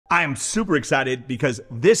I am super excited because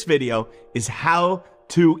this video is how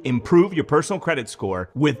to improve your personal credit score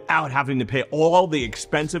without having to pay all the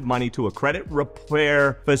expensive money to a credit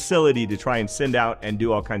repair facility to try and send out and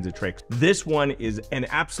do all kinds of tricks. This one is an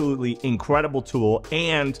absolutely incredible tool,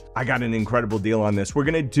 and I got an incredible deal on this. We're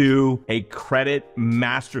gonna do a credit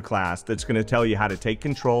masterclass that's gonna tell you how to take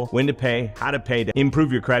control, when to pay, how to pay to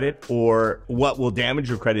improve your credit, or what will damage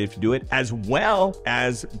your credit if you do it, as well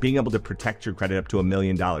as being able to protect your credit up to $1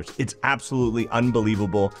 million. It's absolutely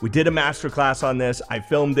unbelievable. We did a masterclass on this. I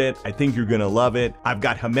filmed it. I think you're gonna love it. I've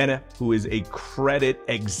got Jimena, who is a credit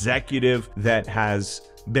executive that has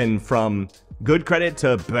been from good credit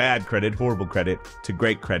to bad credit, horrible credit to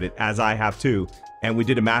great credit, as I have too. And we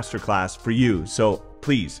did a masterclass for you. So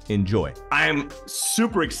please enjoy. I am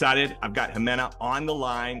super excited. I've got Jimena on the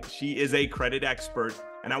line. She is a credit expert.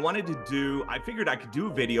 And I figured I could do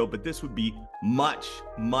a video, but this would be much,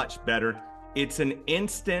 much better. It's an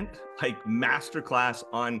instant masterclass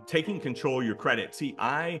on taking control of your credit. See,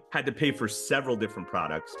 I had to pay for several different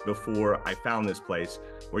products before I found this place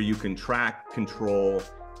where you can track, control,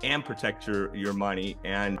 and protect your money.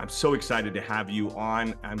 And I'm so excited to have you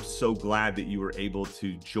on. I'm so glad that you were able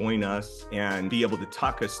to join us and be able to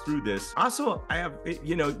talk us through this. Also,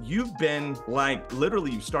 you've been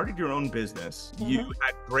literally, you started your own business. Mm-hmm. You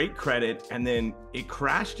had great credit, and then it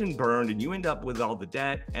crashed and burned, and you end up with all the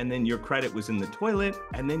debt, and then your credit was in the toilet,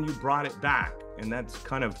 and then you brought it back. And that's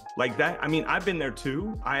kind of like that. I mean, I've been there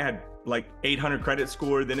too. I had 800 credit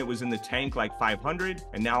score, then it was in the tank 500,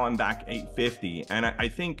 and now I'm back 850. And I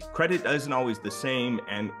think credit isn't always the same.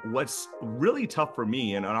 And what's really tough for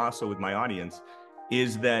me, and also with my audience,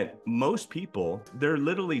 is that most people, they're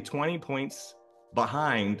literally 20 points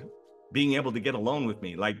behind being able to get a loan with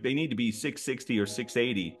me. They need to be 660 or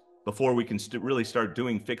 680 before we can really start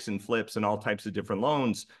doing fix and flips and all types of different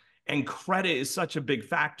loans. And credit is such a big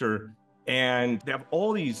factor. And they have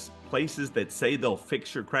all these places that say they'll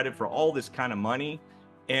fix your credit for all this kind of money.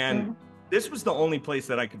 And this was the only place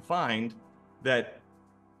that I could find that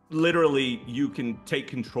literally you can take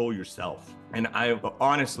control yourself. And I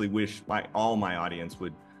honestly wish all my audience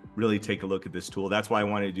would really take a look at this tool. That's why I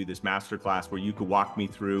wanted to do this masterclass where you could walk me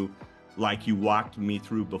through like you walked me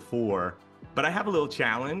through before. But I have a little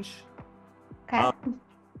challenge. Okay.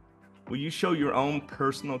 Will you show your own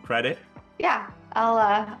personal credit? Yeah,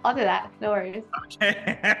 I'll do that. No worries.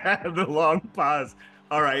 Okay. The long pause.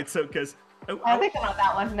 All right. So, because I think about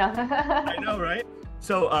that one. No. I know, right?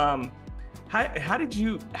 So, how did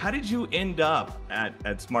you end up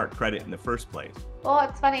at Smart Credit in the first place? Well,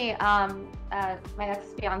 it's funny. My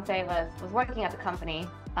ex-fiance was working at the company.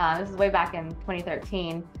 This is way back in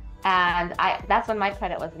 2013, and that's when my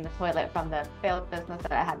credit was in the toilet from the failed business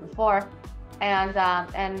that I had before.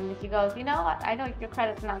 And he goes, you know what? I know your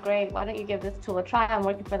credit's not great. Why don't you give this tool a try? I'm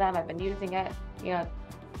working for them. I've been using it. It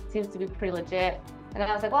seems to be pretty legit. And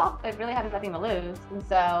I was like, well, I really have nothing to lose. And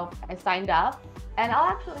so I signed up. And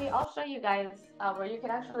I'll show you guys where you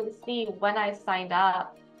can actually see when I signed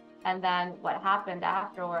up and then what happened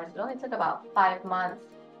afterwards. It only took about 5 months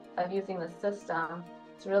of using the system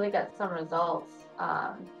to really get some results.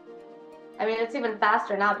 I mean, it's even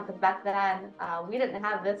faster now because back then, we didn't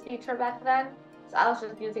have this feature back then. So I was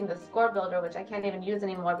just using the score builder, which I can't even use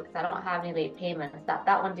anymore because I don't have any late payments.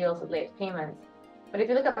 That one deals with late payments. But if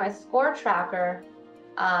you look at my score tracker,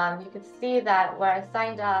 you can see that where I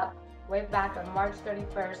signed up way back on March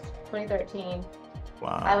 31st, 2013,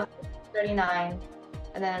 wow. I was 39.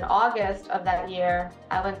 And then in August of that year,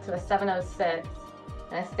 I went to a 706.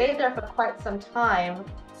 And I stayed there for quite some time.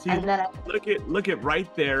 See, and then look at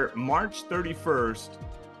right there, March 31st,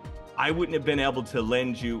 I wouldn't have been able to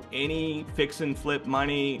lend you any fix and flip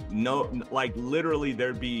money. No, literally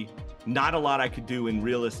there'd be not a lot I could do in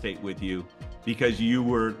real estate with you because you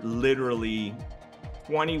were literally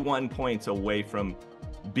 21 points away from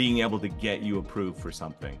being able to get you approved for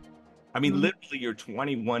something. I mean, literally you're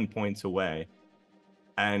 21 points away,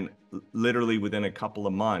 and literally within a couple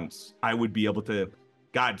of months, I would be able to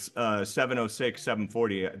 706,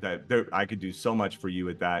 740, I could do so much for you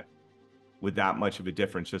with that much of a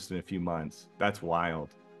difference just in a few months. That's wild.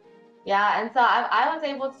 Yeah, and so I was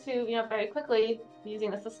able to, very quickly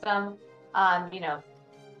using the system,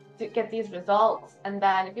 to get these results. And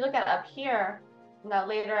then if you look at up here,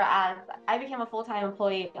 later as I became a full-time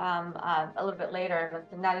employee a little bit later,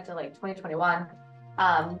 not until 2021,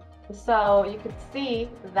 So you could see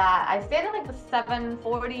that I stayed in like the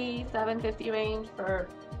 740, 750 range for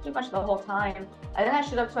pretty much the whole time. And then I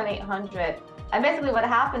shoot up to an 800. And basically what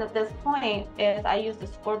happened at this point is I used the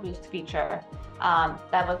score boost feature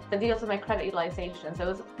that was the deals with my credit utilization. So it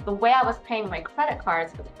was the way I was paying my credit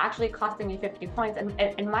cards was actually costing me 50 points. And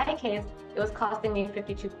in my case, it was costing me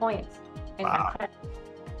 52 points in my Wow. credit.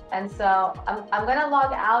 And so I'm going to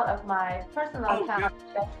log out of my personal account.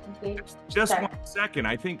 Just 1 second.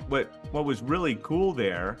 I think what was really cool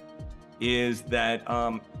there is that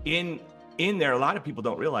in there, a lot of people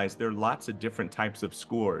don't realize there are lots of different types of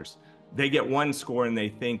scores. They get one score and they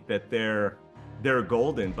think that they're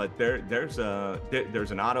golden, but there's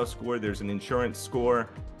an auto score, there's an insurance score,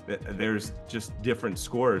 there's just different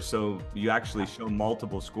scores. So you actually show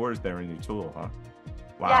multiple scores there in your tool, huh?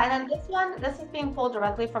 Wow. Yeah, and then this is being pulled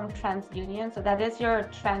directly from TransUnion. So that is your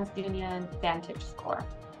TransUnion Vantage score.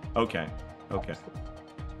 Okay. Okay.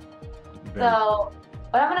 So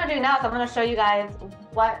what I'm going to do now is I'm going to show you guys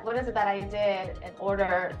what is it that I did in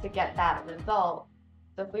order to get that result.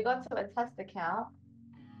 So if we go to a test account.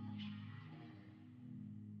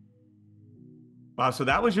 Wow, so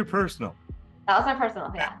that was your personal. That was my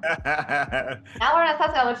personal, yeah. Now we're in a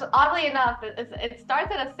test account, which oddly enough, it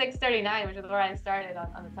starts at a 639, which is where I started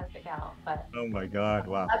on the test account. But oh my God,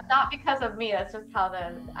 wow. That's not because of me, that's just how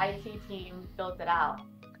the IT team built it out.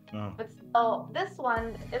 Oh. But so this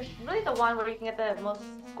one is really the one where you can get the most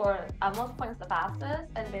points the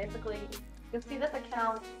fastest. And basically, you can see this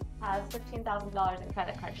account has $15,000 in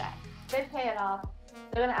credit card debt. They pay it off,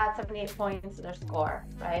 they're going to add 78 points to their score,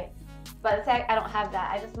 right? But say I don't have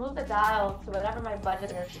that. I just move the dial to whatever my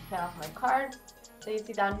budget is to pay off my card. So you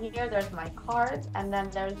see down here, there's my cards, and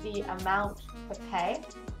then there's the amount to pay.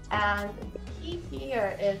 And the key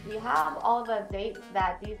here is we have all the dates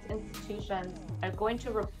that these institutions are going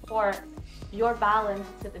to report your balance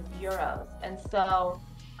to the bureaus. And so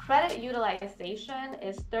credit utilization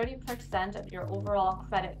is 30% of your overall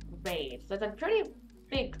credit rate. So it's a pretty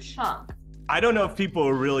big chunk. I don't know if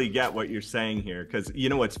people really get what you're saying here, because you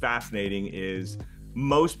know what's fascinating is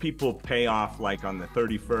most people pay off like on the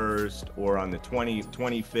 31st or on the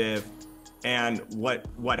 25th. And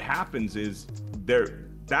what happens is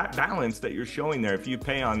that balance that you're showing there, if you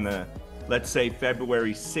pay on the, let's say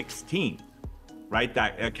February 16th, right?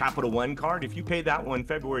 That Capital One card, if you pay that one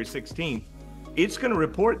February 16th, it's going to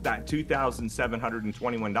report that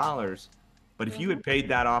 $2,721. But if you had paid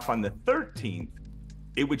that off on the 13th,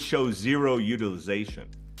 it would show zero utilization.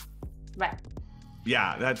 Right.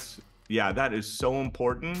 Yeah, that is so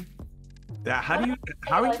important. How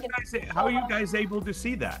are you guys able to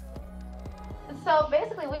see that? So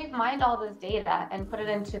basically, we've mined all this data and put it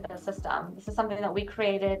into the system. This is something that we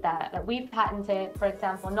created that we've patented. For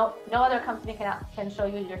example, no other company can show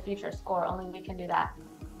you your future score. Only we can do that.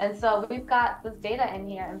 And so we've got this data in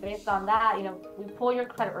here, and based on that, we pull your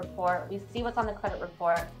credit report, we see what's on the credit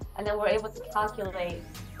report, and then we're able to calculate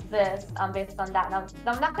this based on that. Now,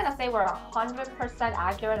 I'm not going to say we're 100%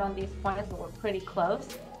 accurate on these points, but we're pretty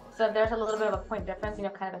close. So if there's a little bit of a point difference,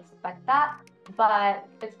 kind of expect that. But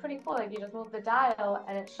it's pretty cool. Like, you just move the dial,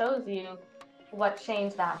 and it shows you what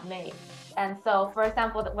change that made. And so, for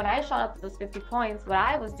example, when I shot up to those 50 points, what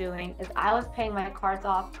I was doing is I was paying my cards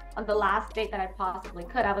off on the last date that I possibly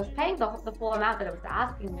could. I was paying the full amount that it was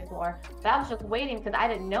asking me for, but I was just waiting because I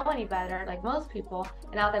didn't know any better, like most people.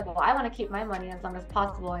 And I was like, well, I want to keep my money as long as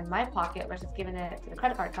possible in my pocket versus giving it to the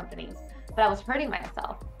credit card companies. But I was hurting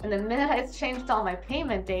myself. And the minute I changed all my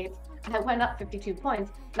payment dates, I went up 52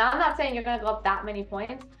 points. Now, I'm not saying you're going to go up that many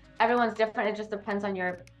points. Everyone's different. It just depends on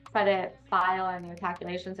your credit file and your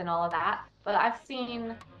calculations and all of that. But I've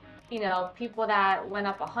seen, people that went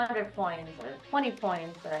up 100 points or 20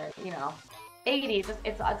 points or, 80.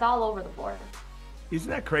 It's all over the board. Isn't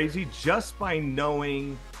that crazy? Just by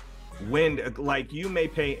knowing when, like, you may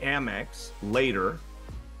pay Amex later,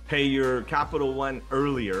 pay your Capital One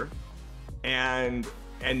earlier, and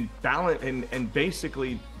balance, and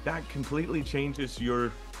basically that completely changes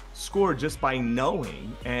your score just by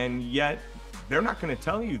knowing. And yet they're not going to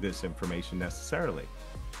tell you this information necessarily.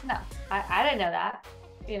 No, I didn't know that,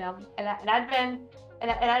 and I've been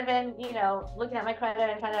looking at my credit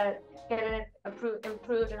and trying to get it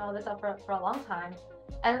improved and all this stuff for a long time.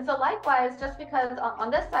 And so likewise, just because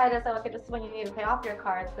on this side it's like, okay, this is when you need to pay off your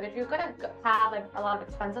cards, but if you're going to have like a lot of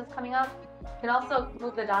expenses coming up, you can also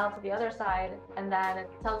move the dial to the other side, and then it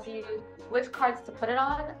tells you which cards to put it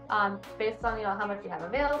on based on how much you have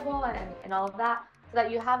available and all of that, so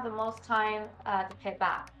that you have the most time to pay it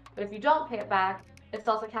back. But if you don't pay it back, it's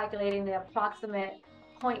also calculating the approximate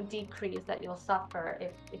point decrease that you'll suffer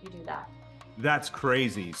if you do that. That's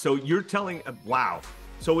crazy. So you're telling, wow.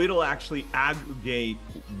 So it'll actually aggregate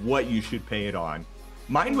what you should pay it on.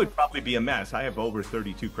 Mine would probably be a mess. I have over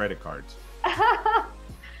 32 credit cards. Well,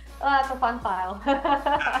 that's a fun file.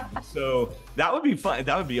 So that would be fun.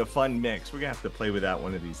 That would be a fun mix. We're gonna have to play with that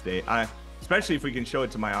one of these days. Especially if we can show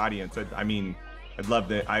it to my audience. I mean, I'd love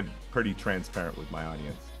that. I'm pretty transparent with my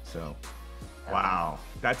audience. So, wow,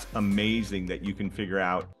 that's amazing that you can figure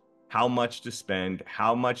out how much to spend,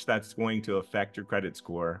 how much that's going to affect your credit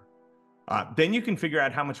score. Then you can figure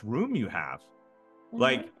out how much room you have.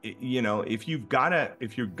 Like, you know, if you're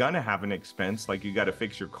gonna have an expense, like you got to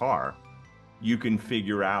fix your car, you can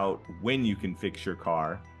figure out when you can fix your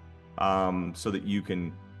car, so that you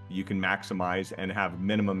can maximize and have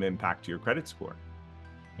minimum impact to your credit score.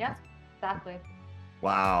 Yeah, exactly.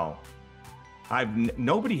 Wow.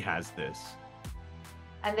 Nobody has this.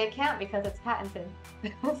 And they can't because it's patented.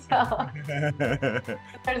 So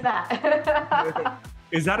there's that.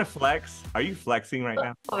 Is that a flex? Are you flexing right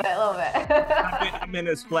now? A little bit. I'm in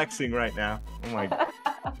this flexing right now. Oh my God.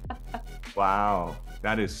 Wow.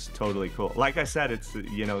 That is totally cool. Like I said, it's,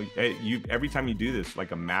 you know, every time you do this,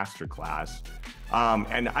 like a master class.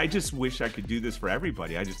 And I just wish I could do this for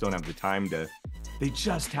everybody. I just don't have the time to. They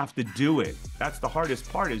just have to do it. That's the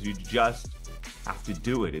hardest part, is you just have to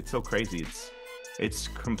do it. It's so crazy. It's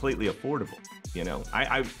completely affordable. You know,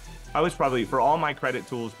 I was probably, for all my credit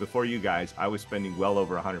tools before you guys, I was spending well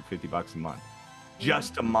over $150 a month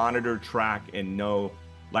just to monitor, track, and know.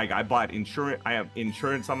 Like, I bought insurance. I have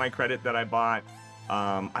insurance on my credit that I bought.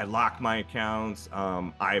 I lock my accounts.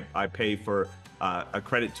 I pay for a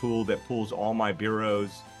credit tool that pulls all my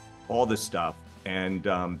bureaus, all this stuff. And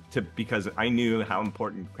because I knew how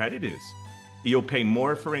important credit is. You'll pay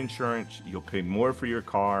more for insurance. You'll pay more for your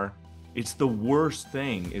car. It's the worst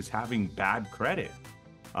thing, is having bad credit.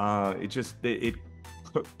 It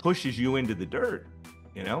pushes you into the dirt,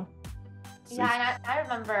 you know? Yeah, and I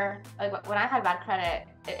remember, like, when I had bad credit,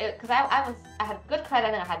 because I had good credit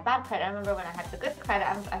and I had bad credit. I remember when I had the good credit,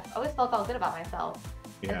 I always felt all good about myself.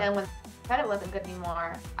 Yeah. And then when credit wasn't good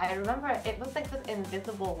anymore, I remember it was like this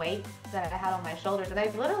invisible weight that I had on my shoulders, and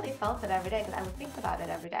I literally felt it every day because I would think about it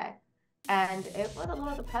every day. And it was a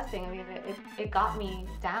little depressing. I mean, it got me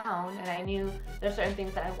down, and I knew there's certain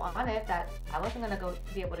things that I wanted that I wasn't gonna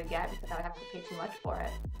be able to get because I would have to pay too much for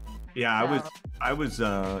it. Yeah, so I was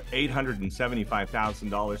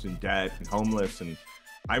 $875,000 in debt and homeless, and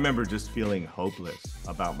I remember just feeling hopeless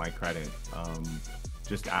about my credit,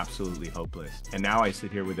 just absolutely hopeless. And now I sit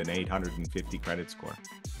here with an 850 credit score.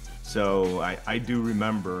 So I do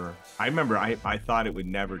remember. I thought it would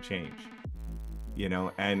never change, you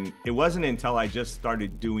know. And it wasn't until I just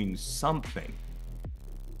started doing something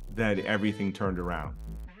that everything turned around.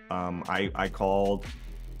 I called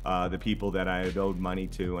the people that I had owed money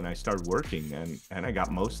to, and I started working, and I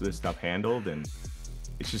got most of this stuff handled. And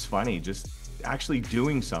it's just funny, just actually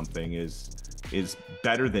doing something is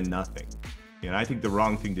better than nothing. You know, I think the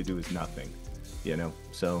wrong thing to do is nothing, you know.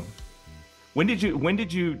 So when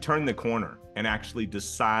did you turn the corner and actually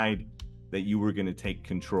decide that you were going to take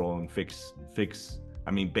control and fix,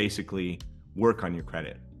 I mean, basically work on your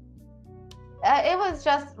credit? It was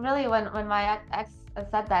just really when my ex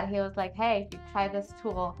said that, he was like, hey, try this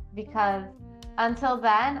tool, because until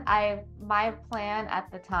then, my plan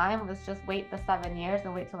at the time was just wait the 7 years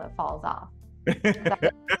and wait till it falls off.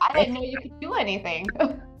 I didn't know you could do anything.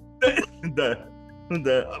 the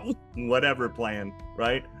whatever plan,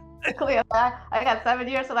 right? I got 7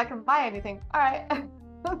 years so I can buy anything. All right.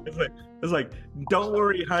 It's like, don't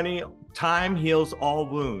worry, honey. Time heals all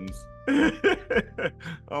wounds.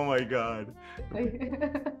 Oh my God.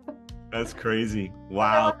 That's crazy.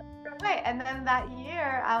 Wow. And then that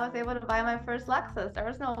year, I was able to buy my first Lexus. There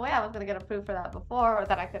was no way I was going to get approved for that before, or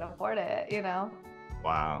that I could afford it, you know?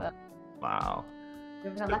 Wow. So, wow.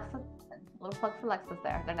 Lexus, little plug for Lexus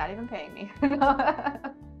there. They're not even paying me.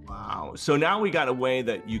 Wow. So now we got a way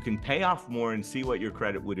that you can pay off more and see what your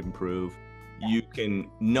credit would improve. You can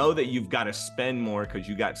know that you've got to spend more because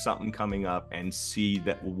you got something coming up, and see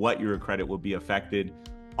that what your credit will be affected.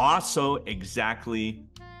 Also, exactly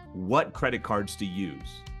what credit cards to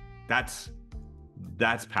use. That's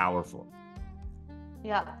powerful.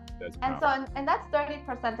 Yeah. And that's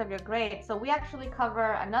 30% of your grade. So we actually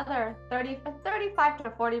cover another 35 to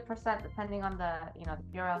 40%, depending on the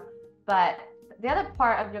bureau. But the other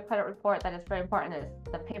part of your credit report that is very important is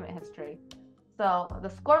the payment history. So the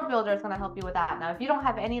score builder is going to help you with that. Now, if you don't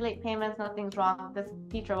have any late payments, nothing's wrong, this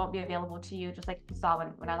feature won't be available to you, just like you saw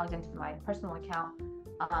when I logged into my personal account,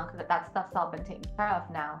 because that stuff's all been taken care of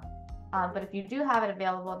now. But if you do have it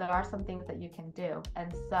available, there are some things that you can do.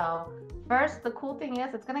 And so first, the cool thing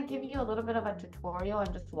is it's going to give you a little bit of a tutorial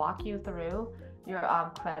and just walk you through your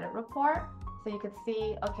credit report. So you could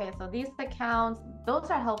see, okay, so these accounts,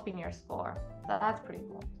 those are helping your score. So that's pretty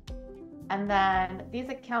cool. And then these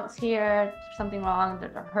accounts here, something wrong,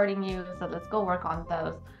 they're hurting you, so let's go work on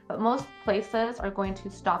those. But most places are going to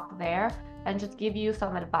stop there and just give you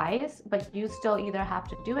some advice, but you still either have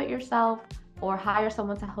to do it yourself or hire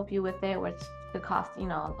someone to help you with it, which could cost, a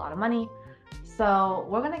lot of money. So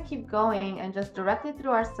we're gonna keep going, and just directly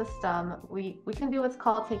through our system, we can do what's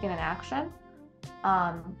called taking an action.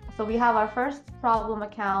 So we have our first problem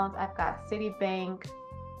account. I've got Citibank.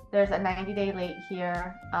 There's a 90-day late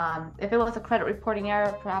here. If it was a credit reporting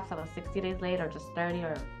error, perhaps I was 60 days late or just 30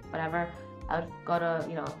 or whatever. I would go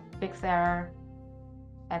to, fix error.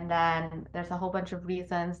 And then there's a whole bunch of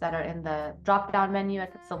reasons that are in the drop-down menu. I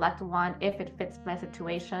could select one if it fits my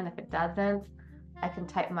situation. If it doesn't, I can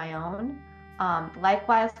type my own.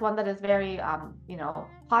 Likewise, one that is very,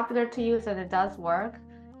 popular to use and it does work,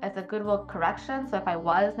 is a goodwill correction. So if I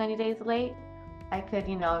was 90 days late, I could,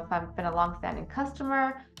 if I've been a long-standing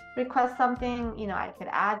customer, request something, I could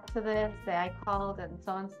add to this, say I called and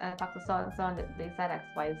I talked to so-and-so and they said X,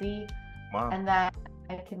 Y, Z. Wow. And then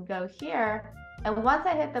I can go here. And once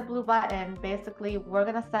I hit the blue button, basically, we're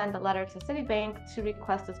going to send a letter to Citibank to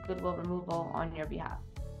request this goodwill removal on your behalf.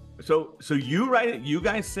 So you write it, you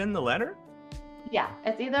guys send the letter? Yeah,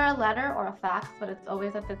 it's either a letter or a fax, but it's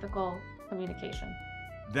always a physical communication.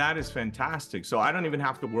 That is fantastic. So I don't even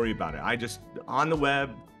have to worry about it. I just, on the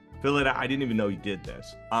web, fill it out. I didn't even know you did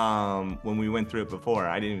this. When we went through it before,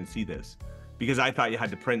 I didn't even see this because I thought you had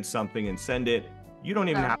to print something and send it. You don't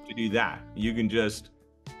even have to do that. You can just,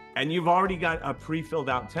 and you've already got a pre-filled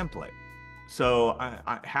out template. So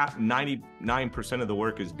I have 99% of the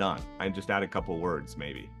work is done. I just add a couple words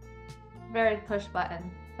maybe. Very push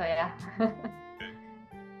button. So yeah.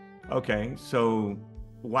 Okay. So,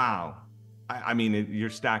 wow. I mean, you're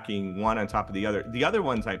stacking one on top of the other. The other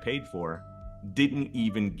ones I paid for didn't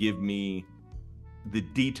even give me the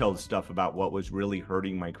detailed stuff about what was really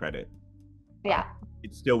hurting my credit. Yeah.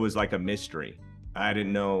 It still was like a mystery. I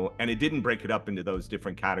didn't know, and it didn't break it up into those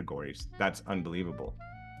different categories. That's unbelievable.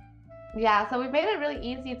 Yeah, so we made it really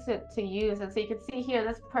easy to use. And so you can see here,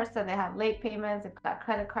 this person, they have late payments, they've got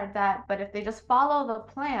credit card debt, but if they just follow the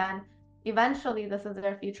plan, eventually this is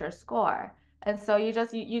their future score. And so you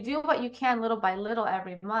do what you can little by little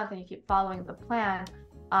every month, and you keep following the plan,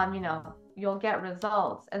 you'll get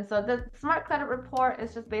results. And so the Smart Credit Report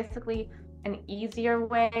is just basically an easier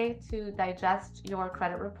way to digest your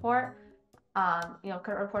credit report.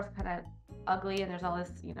 Credit reports are kind of ugly and there's all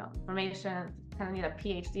this, information, kind of need a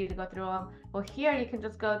PhD to go through them. Well, here you can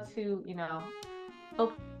just go to,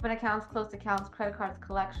 open accounts, closed accounts, credit cards,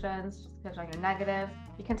 collections, just because on your negative.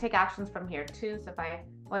 You can take actions from here too. So if I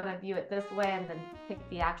want to view it this way and then take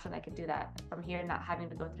the action, I could do that from here, not having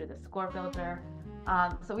to go through the score builder.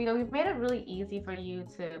 So we've made it really easy for you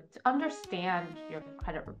to understand your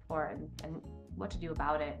credit report and what to do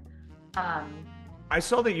about it. I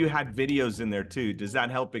saw that you had videos in there too. Does that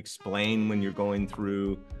help explain when you're going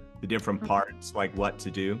through the different parts, like what to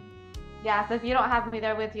do? Yeah, so if you don't have me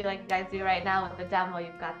there with you like you guys do right now with the demo,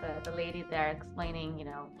 you've got the lady there explaining,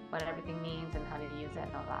 what everything means and how to use it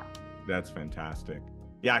and all that. That's fantastic.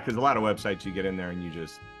 Yeah, because a lot of websites you get in there and you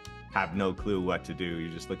just have no clue what to do.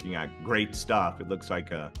 You're just looking at great stuff. It looks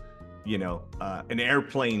like an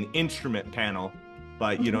airplane instrument panel,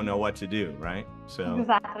 but you don't know what to do, right? So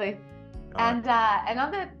exactly. And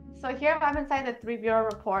so here I'm inside the 3 bureau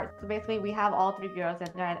report. So basically we have all 3 bureaus in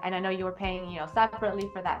there, and I know you were paying, separately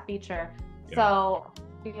for that feature. Yeah. So,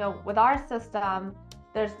 with our system,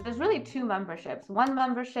 there's really 2 memberships. One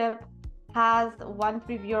membership has 1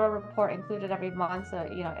 3 bureau report included every month. So,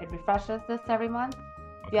 it refreshes this every month.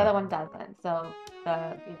 Okay. The other one doesn't. So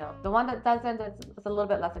the one that doesn't is a little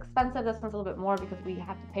bit less expensive. This one's a little bit more because we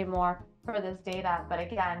have to pay more for this data. But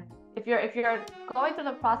again, if you're going through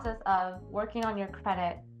the process of working on your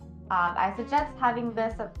credit, I suggest having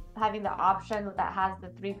the option that has the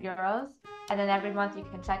 3 bureaus, and then every month you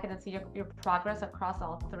can check it and see your progress across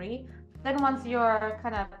all 3. Then once you're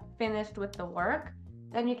kind of finished with the work,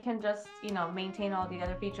 then you can just maintain all the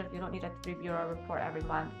other features. You don't need a 3 bureau report every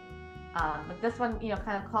month. But this one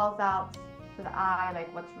kind of calls out to the eye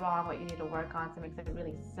like what's wrong, what you need to work on, so it makes it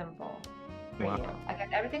really simple for you. Again,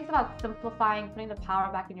 everything's about simplifying, putting the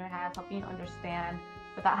power back in your hands, helping you understand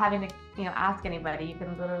without having to ask anybody. You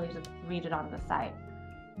can literally just read it on the site.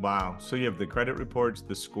 Wow. So you have the credit reports,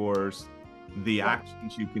 the scores, the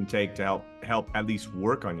actions you can take to help at least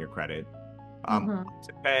work on your credit, what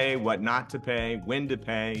to pay, what not to pay, when to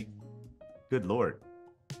pay. Good Lord.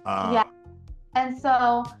 Yeah. And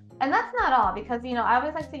so And that's not all, because, I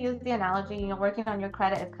always like to use the analogy, working on your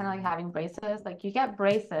credit is kind of like having braces. Like, you get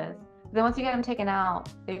braces, then once you get them taken out,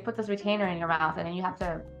 they put this retainer in your mouth, and then you have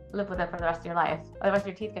to live with it for the rest of your life. Otherwise,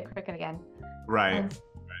 your teeth get crooked again. Right. And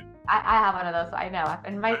I have one of those, so I know.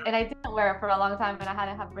 And I didn't wear it for a long time, and I had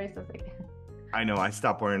to have braces again. I know. I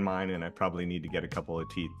stopped wearing mine, and I probably need to get a couple of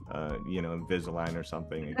teeth, Invisalign or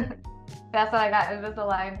something. That's what I got,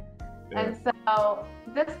 Invisalign. Yeah. And so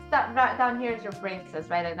this stuff right down here is your braces,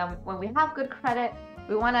 right? And now when we have good credit,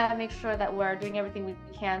 we want to make sure that we're doing everything we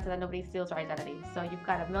can so that nobody steals our identity. So you've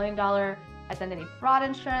got $1 million identity fraud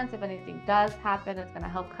insurance. If anything does happen, it's going to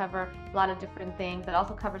help cover a lot of different things. It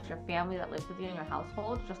also covers your family that lives with you in your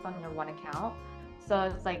household, just on your one account. So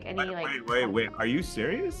it's like any Wait. Are you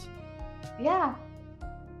serious? Yeah.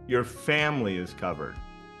 Your family is covered.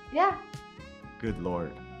 Yeah. Good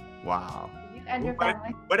Lord. Wow. You and your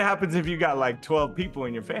family. What happens if you got like 12 people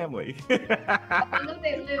in your family? As long as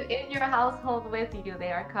they live in your household with you,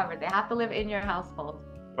 they are covered. They have to live in your household.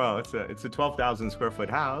 Well, it's a 12,000 square foot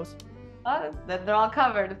house. Oh, then they're all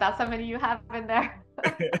covered. If that's how many you have in there.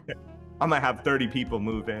 I'm gonna have 30 people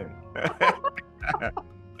move in.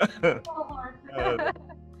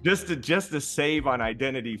 Just to save on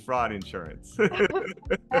identity fraud insurance. Oh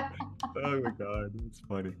my God, that's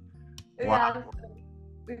funny. Wow. Yeah,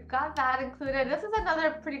 we've got that included. This is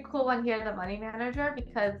another pretty cool one here, the Money Manager,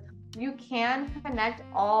 because you can connect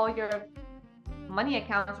all your money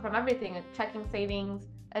accounts from everything, like checking, savings,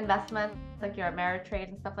 investments, like your Ameritrade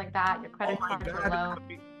and stuff like that, your credit cards, your loan.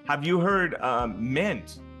 Have you heard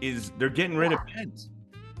Mint they're getting rid of Mint?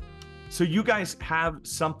 So you guys have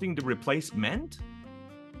something to replace Mint?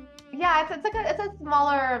 Yeah, it's a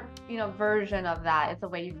smaller, version of that. It's a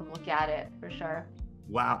way you can look at it for sure.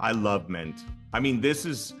 Wow, I love Mint. I mean, this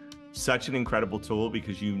is such an incredible tool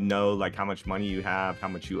because like how much money you have, how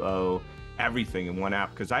much you owe, everything in one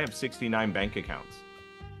app. Because I have 69 bank accounts.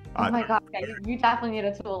 Oh my God, you definitely need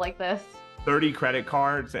a tool like this. 30 credit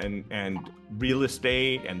cards and real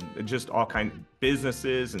estate and just all kinds of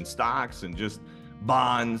businesses and stocks and just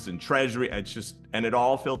bonds and treasury. And it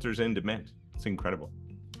all filters into Mint. It's incredible.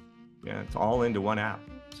 Yeah, it's all into one app.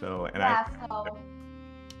 So what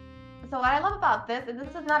I love about this is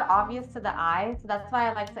this is not obvious to the eye, so that's why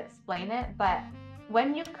I like to explain it. But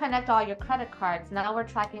when you connect all your credit cards, now we're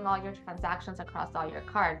tracking all your transactions across all your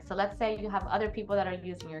cards. So let's say you have other people that are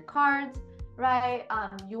using your cards, right?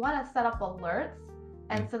 You want to set up alerts,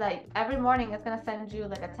 and so that every morning it's going to send you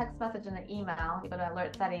like a text message and an email. You go to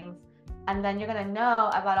alert settings, and then you're going to know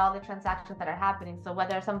about all the transactions that are happening. So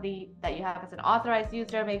whether somebody that you have as an authorized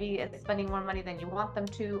user maybe is spending more money than you want them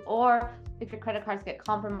to, or if your credit cards get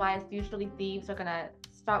compromised, usually thieves are going to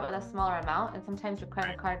start with a smaller amount, and sometimes your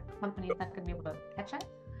credit card company is not going to be able to catch it.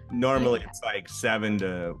 Normally it's like $7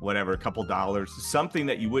 to whatever, a couple dollars, something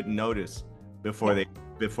that you wouldn't notice before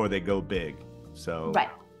they go big. So right.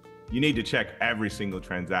 You need to check every single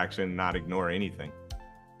transaction, not ignore anything,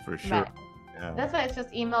 for sure. Right. Yeah. This way it's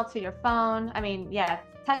just email to your phone. I mean, yeah,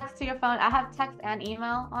 text to your phone. I have text and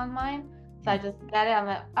email on mine. So I just get it. I'm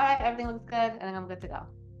like, all right, everything looks good, and then I'm good to go.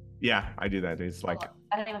 Yeah, I do that. It's like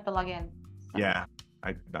I don't even have to log in. So. Yeah,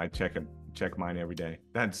 I check mine every day.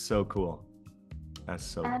 That's so cool. That's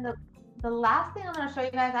so And the last thing I'm going to show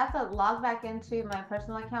you guys, I have to log back into my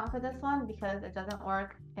personal account for this one because it doesn't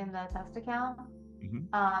work in the test account.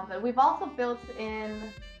 Mm-hmm. But we've also built in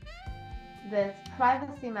this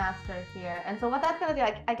privacy master here. And so what that's going to do,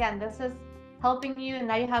 like, again, this is helping you, and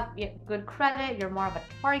now you have good credit, you're more of a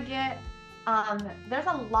target. There's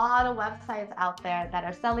a lot of websites out there that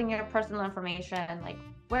are selling your personal information, like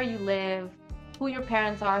where you live, who your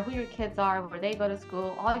parents are, who your kids are, where they go to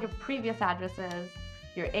school, all your previous addresses,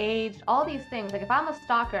 your age, all these things. Like if I'm a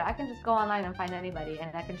stalker, I can just go online and find anybody and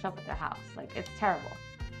I can show up at their house. Like, it's terrible.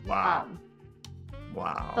 Wow.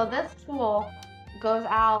 Wow. So this tool goes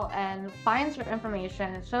out and finds your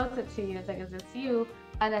information and shows it to you. It's like, is this you?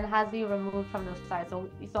 And then has you removed from those sites. So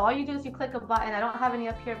all you do is you click a button. I don't have any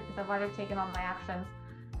up here because I've already taken all my actions.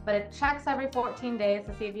 But it checks every 14 days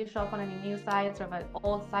to see if you show up on any new sites or if an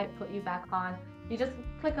old site put you back on. You just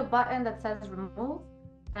click a button that says remove,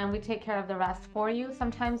 and we take care of the rest for you.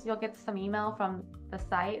 Sometimes you'll get some email from the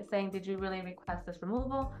site saying, did you really request this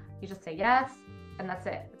removal? You just say yes, and that's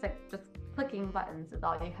it. It's like just clicking buttons is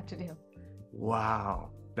all you have to do. Wow,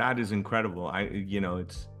 that is incredible.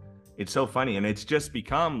 It's so funny, and it's just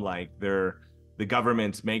become like the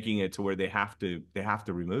government's making it to where they have to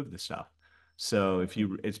remove the stuff. So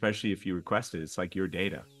especially if you request it, it's like your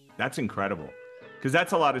data. That's incredible, because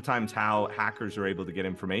that's a lot of times how hackers are able to get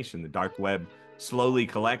information. The dark web slowly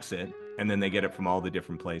collects it, and then they get it from all the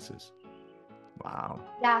different places. Wow.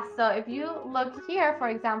 Yeah, so if you look here, for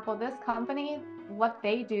example, this company, what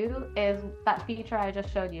they do is that feature I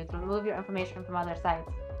just showed you to remove your information from other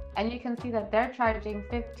sites. And you can see that they're charging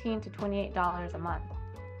 $15 to $28 a month.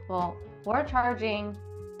 Well, we're charging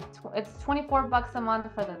it's 24 bucks a month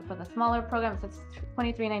for the smaller programs. It's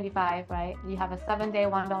 $23.95, right? You have a 7-day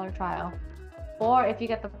 $1 trial. Or if you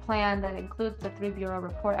get the plan that includes the 3-bureau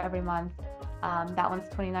report every month, that one's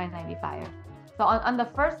 $29.95. So on the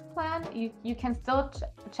first plan, you can still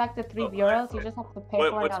check the 3 bureaus. You just have to pay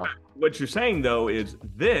for it. What you're saying though is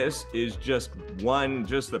this is just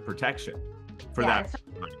the protection for that,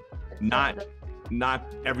 not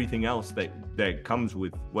everything else that comes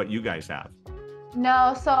with what you guys have.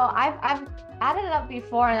 No, so I've added it up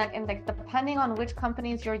before, and like depending on which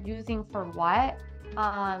companies you're using for what,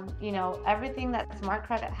 you know, everything that Smart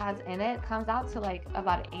Credit has in it comes out to like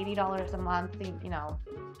about $80 a month. You know,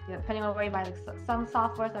 depending on where you buy, like some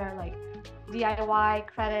softwares that are like DIY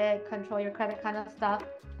credit, control your credit kind of stuff,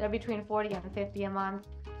 they're between $40 and $50 a month.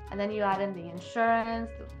 And then you add in the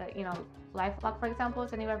insurance, you know, LifeLock, for example,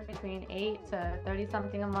 is anywhere between $8 to $30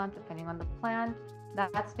 something a month, depending on the plan.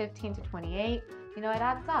 That's $15 to $28. You know, it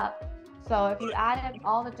adds up. So if you add in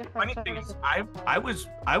all the different services,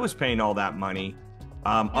 I was paying all that money,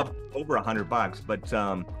 up over $100, but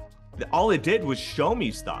all it did was show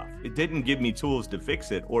me stuff. It didn't give me tools to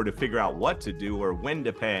fix it or to figure out what to do or when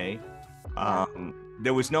to pay.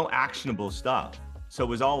 There was no actionable stuff. So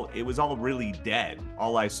it was all really dead.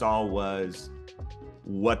 All I saw was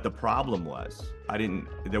what the problem was.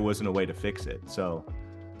 There wasn't a way to fix it. So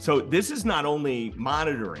this is not only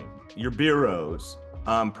monitoring your bureaus,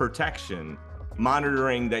 protection,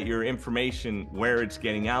 monitoring that your information, where it's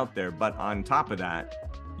getting out there, but on top of that,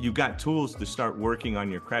 you've got tools to start working on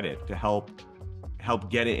your credit to help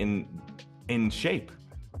get it in shape.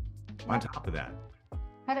 On top of that,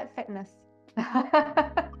 credit fitness.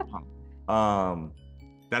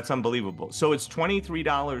 That's unbelievable. So it's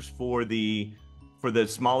 $23 for the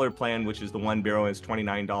smaller plan, which is the 1 bureau, and it's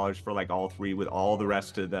 $29 for like all 3 with all the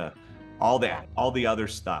rest of all the other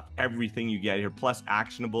stuff, everything you get here, plus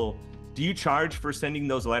actionable. Do you charge for sending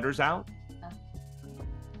those letters out?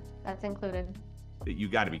 That's included. You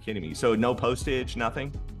got to be kidding me. So no postage,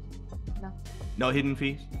 nothing? No. No hidden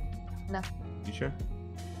fees? No. You sure?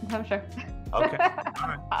 I'm sure. Okay. All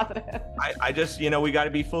right. Positive. I just, you know, we got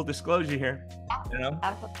to be full disclosure here. You know?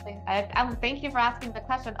 Absolutely. Thank you for asking the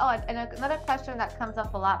question. Oh, and another question that comes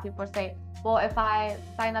up a lot, people say, well, if I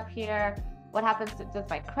sign up here, what happens? Does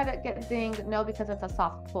my credit get dinged? No, because it's a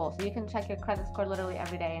soft pull. So you can check your credit score literally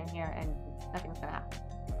every day in here and nothing's gonna happen.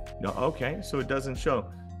 No, okay. So it doesn't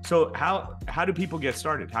show. So how do people get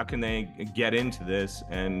started? How can they get into this?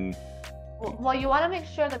 And well, you want to make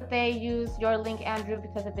sure that they use your link, Andrew,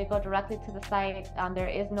 because if they go directly to the site, there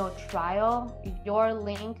is no trial. Your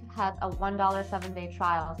link has a $1 7-day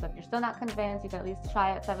trial. So if you're still not convinced, you can at least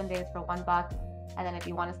try it 7 days for $1. And then if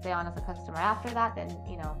you want to stay on as a customer after that, then,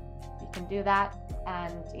 you know, you can do that.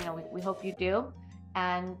 And, you know, we hope you do.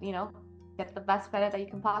 And, you know, get the best credit that you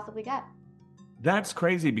can possibly get. That's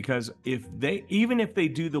crazy, because even if they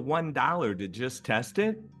do the $1 to just test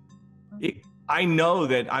it, I know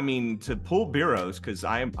that, I mean, to pull bureaus, because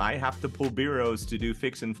I have to pull bureaus to do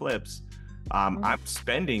fix and flips. I'm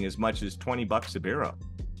spending as much as $20 a bureau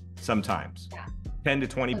sometimes, 10 to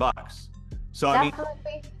 20 bucks. So definitely,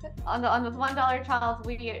 I mean, on the $1 trials,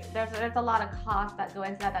 there's a lot of costs that go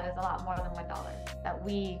into that. That is a lot more than $1 that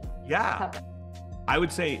we cover. I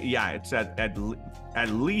would say, it's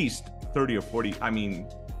at least 30 or 40. I mean,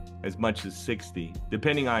 as much as 60,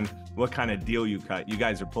 depending on what kind of deal you cut. You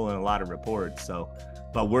guys are pulling a lot of reports,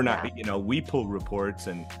 but we're not, you know, we pull reports,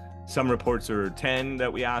 and some reports are 10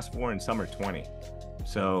 that we ask for and some are 20.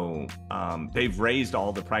 So they've raised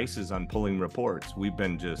all the prices on pulling reports. We've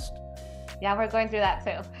been just... Yeah, we're going through that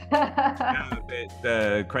too.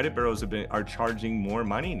 The credit bureaus are charging more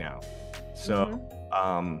money now. So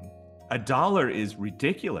 $1 is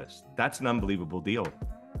ridiculous. That's an unbelievable deal.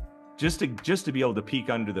 Just to be able to peek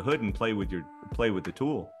under the hood and play with the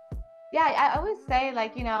tool. Yeah, I always say,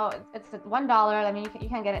 like, you know, it's $1. I mean, you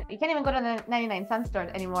can't get it. You can't even go to the 99-cent store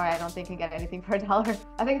anymore. I don't think you can get anything for $1.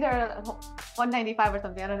 I think they're $1.95 or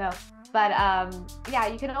something. I don't know. But yeah,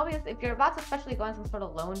 you can always, if you're about to especially go in some sort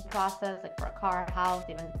of loan process, like for a car, house,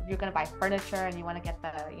 even if you're going to buy furniture and you want to get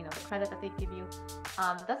the, you know, the credit that they give you,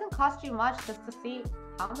 it doesn't cost you much just to see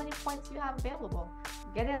how many points you have available.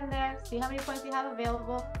 Get in there, see how many points you have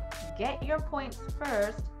available, get your points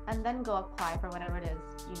first, and then go apply for whatever it is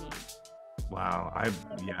you need. Wow.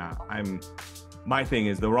 My thing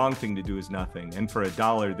is, the wrong thing to do is nothing. And for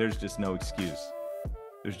 $1, there's just no excuse.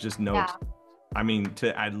 There's just no, I mean,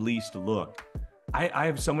 to at least look. I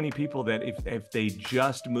have so many people that if they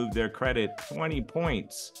just move their credit 20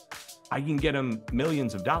 points, I can get them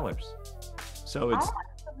millions of dollars. So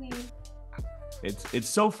it's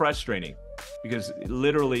so frustrating because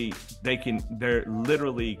literally they're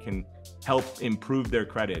literally can help improve their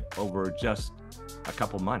credit over just a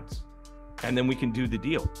couple months, and then we can do the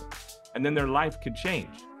deal, and then their life could change.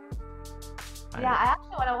 Yeah, I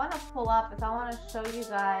actually, what I want to pull up is I want to show you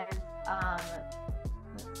guys,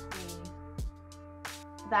 let's see,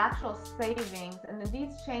 the actual savings, and then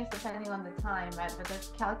these change depending on the time, right? But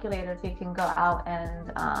there's calculators you can go out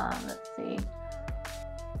and, let's see.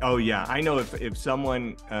 Oh yeah, I know if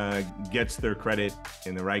someone gets their credit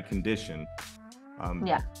in the right condition,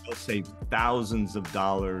 yeah, they'll save thousands of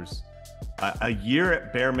dollars a year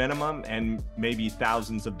at bare minimum, and maybe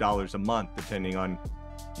thousands of dollars a month, depending on,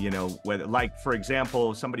 you know, whether, like, for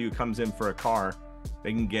example, somebody who comes in for a car,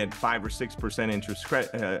 they can get 5 or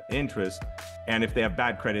 6% interest, and if they have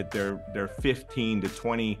bad credit, they're 15 to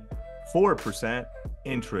 24%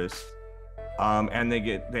 interest, and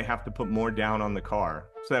they have to put more down on the car.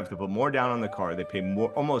 So they have to put more down on the car. They pay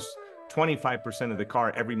more, almost 25% of the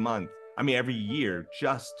car every month. I mean, every year,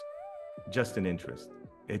 just in interest.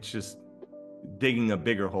 It's just digging a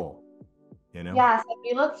bigger hole, you know? Yeah, so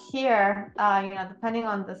if you look here, you know, depending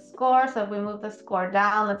on the score, so if we move the score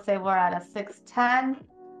down, let's say we're at a 610,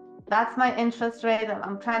 that's my interest rate.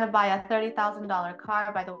 I'm trying to buy a $30,000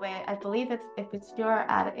 car. By the way, I believe if you're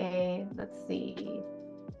at a, let's see,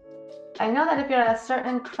 I know that if you're at a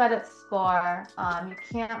certain credit score, you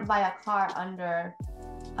can't buy a car under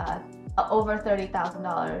over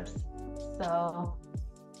 $30,000. So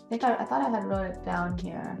I thought I had wrote it down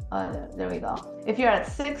here. Oh, there we go. If you're at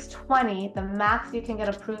 620, the max you can get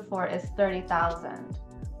approved for is 30,000.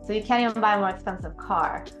 So you can't even buy a more expensive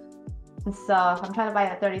car. And so if I'm trying to buy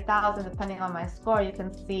at 30,000, depending on my score, you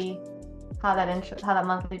can see how that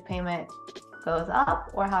monthly payment goes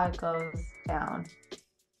up or how it goes down.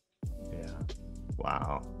 Yeah.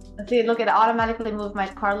 Wow. See, look, it automatically moved my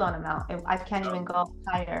car loan amount. I can't even go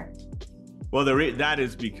higher. Well, that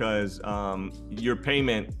is because your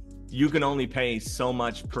payment, you can only pay so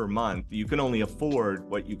much per month. You can only afford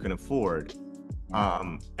what you can afford.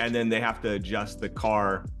 And then they have to adjust the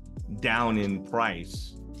car down in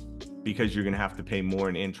price because you're going to have to pay more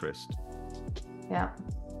in interest. Yeah.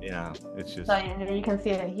 Yeah, it's just. So you can see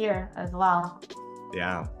it here as well.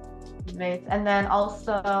 Yeah. Rates. And then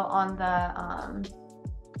also on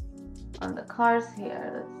the cars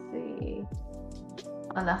here, let's see,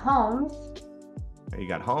 on the homes, you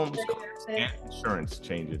got homes, and insurance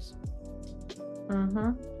changes.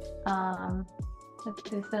 Let's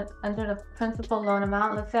see, so under the principal loan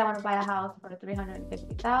amount, let's say I want to buy a house for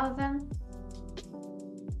 $350,000,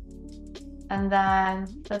 and then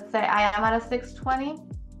let's say I am at a 620.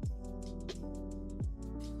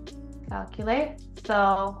 Calculate.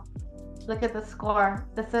 So look at the score.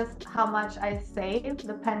 This is how much I save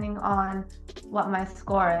depending on what my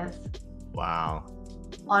score is. Wow.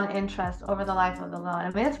 On interest over the life of the loan.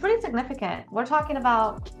 I mean, it's pretty significant. We're talking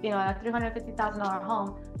about, you know, a $350,000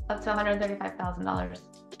 home up to $135,000.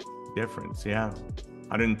 Difference, yeah.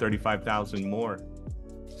 $135,000 more.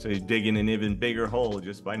 So you're digging an even bigger hole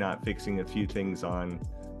just by not fixing a few things on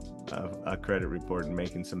a credit report and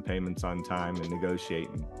making some payments on time and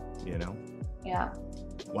negotiating, you know? Yeah.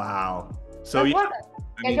 Wow. So yeah,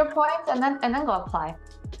 get your points and then go apply,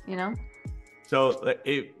 you know? So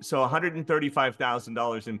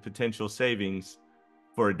 $135,000 in potential savings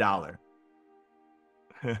for $1.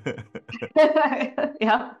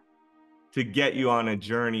 Yeah. To get you on a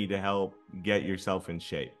journey to help get yourself in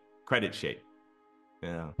shape, credit shape.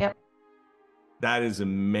 Yeah. Yep. That is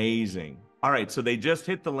amazing. All right, so they just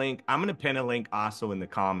hit the link. I'm going to pin a link also in the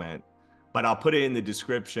comment, but I'll put it in the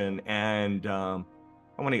description, and I'm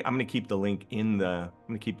going to keep the link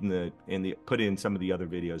put in some of the other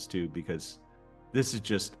videos too, because this is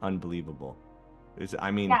just unbelievable. I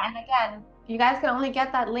mean, yeah, and again, you guys can only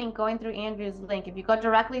get that link going through Andrew's link. If you go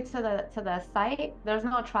directly to the site, there's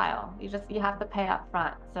no trial. You have to pay up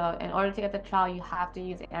front. So in order to get the trial, you have to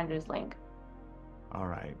use Andrew's link. All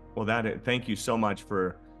right. Well, thank you so much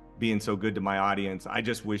for being so good to my audience. I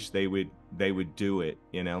just wish they would do it,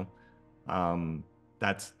 you know.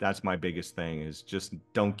 That's my biggest thing, is just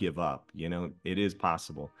don't give up. You know, it is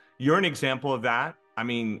possible. You're an example of that. I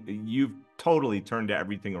mean, you've totally turned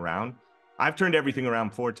everything around. I've turned everything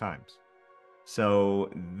around 4 times. So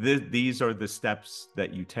these are the steps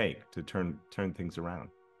that you take to turn things around.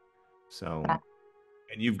 So,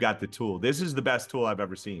 and you've got the tool. This is the best tool I've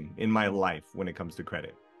ever seen in my life when it comes to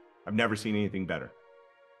credit. I've never seen anything better.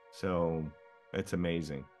 So it's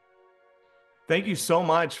amazing. Thank you so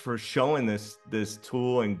much for showing this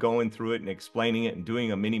tool and going through it and explaining it and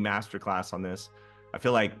doing a mini masterclass on this. I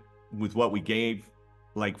feel like with what we gave,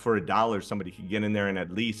 like for $1, somebody could get in there and at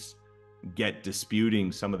least get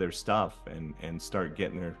disputing some of their stuff and start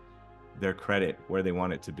getting their credit where they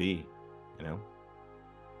want it to be, you know?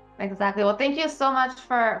 Exactly. Well, thank you so much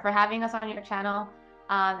for having us on your channel.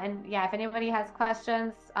 And yeah, if anybody has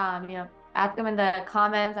questions, ask them in the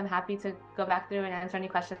comments. I'm happy to go back through and answer any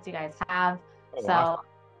questions you guys have. Oh, So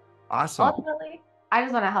awesome. ultimately, I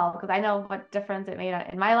just want to help because I know what difference it made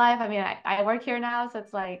in my life. I mean, I work here now, so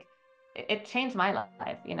it's like it changed my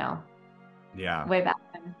life, Yeah. way back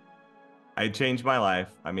then. It changed my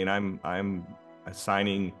life. I mean, I'm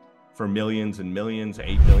assigning for millions and millions,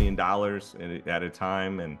 $8 million at a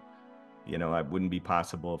time. And, it wouldn't be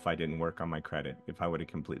possible if I didn't work on my credit, if I would have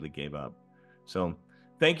completely gave up. So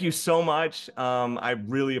thank you so much. I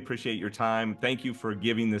really appreciate your time. Thank you for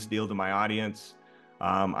giving this deal to my audience.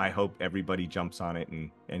 I hope everybody jumps on it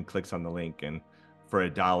and clicks on the link and for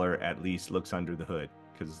 $1 at least looks under the hood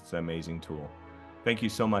because it's an amazing tool. Thank you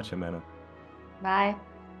so much, Jimena. Bye.